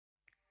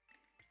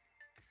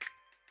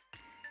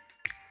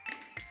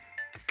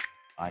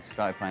I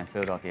started playing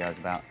field hockey, I was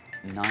about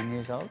 9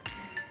 years old,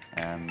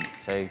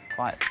 so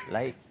quite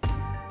late.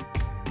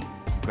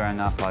 Growing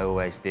up, I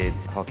always did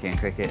hockey and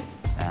cricket,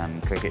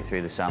 cricket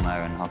through the summer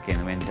and hockey in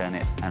the winter,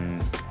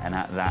 and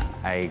at that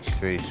age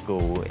through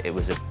school, it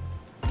was a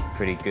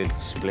pretty good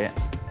split.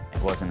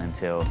 It wasn't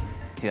until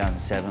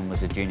 2007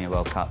 was the Junior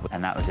World Cup,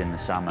 and that was in the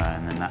summer,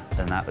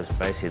 and that was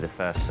basically the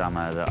first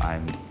summer that I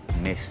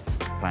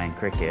missed playing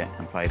cricket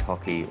and played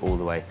hockey all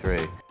the way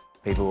through.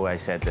 People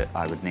always said that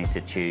I would need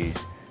to choose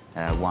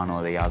one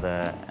or the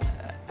other,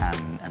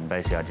 and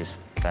basically I just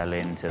fell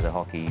into the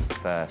hockey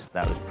first.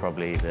 That was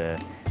probably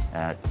the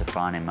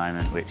defining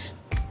moment which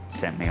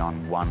sent me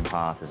on one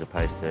path as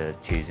opposed to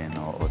choosing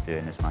or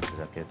doing as much as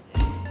I could.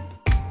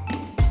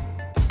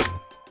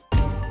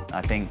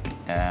 I think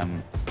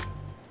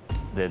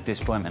the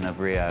disappointment of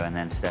Rio and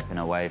then stepping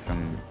away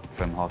from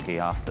hockey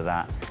after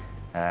that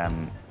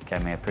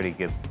gave me a pretty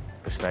good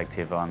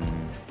perspective on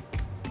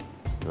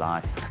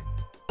life.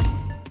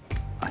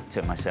 I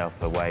took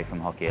myself away from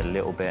hockey a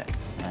little bit,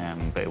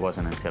 but it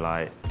wasn't until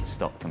I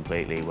stopped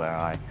completely where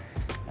I,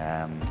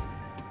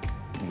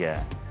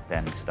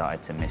 then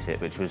started to miss it,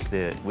 which was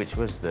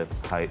the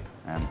hope.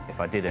 If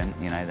I didn't,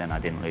 then I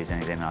didn't lose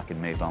anything. I could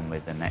move on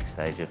with the next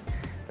stage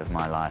of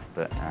my life.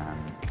 But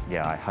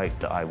I hoped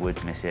that I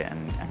would miss it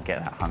and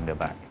get that hunger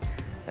back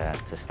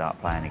to start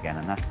playing again.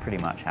 And that's pretty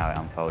much how it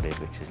unfolded,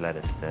 which has led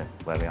us to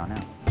where we are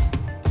now.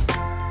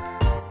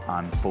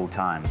 I'm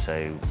full-time,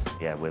 so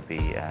we'll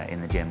be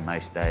in the gym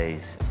most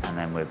days, and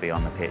then we'll be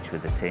on the pitch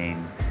with the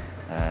team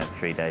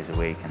 3 days a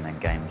week, and then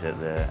games at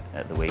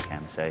the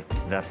weekend. So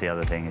that's the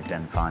other thing, is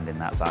then finding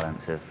that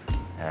balance of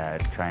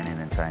training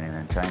and training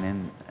and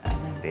training,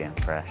 and then being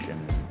fresh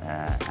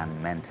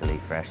and mentally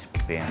fresh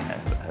being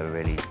a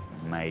really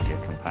major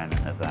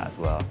component of that as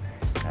well.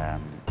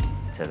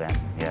 To then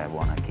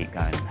want to keep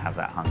going and have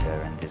that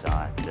hunger and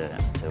desire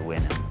to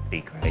win and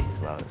be great as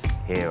well.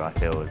 Here I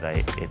feel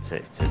it's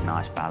a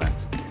nice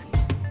balance.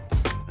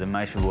 The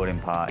most rewarding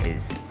part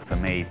is, for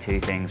me, two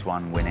things.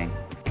 One, winning.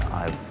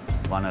 I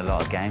won a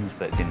lot of games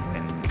but didn't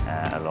win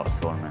a lot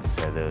of tournaments.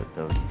 So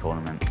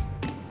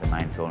the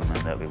main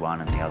tournament that we won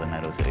and the other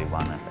medals that we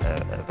won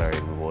are very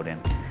rewarding.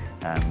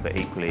 But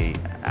equally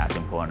as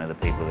important are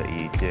the people that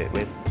you do it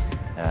with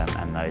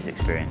and those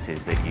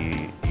experiences that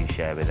you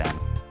share with them.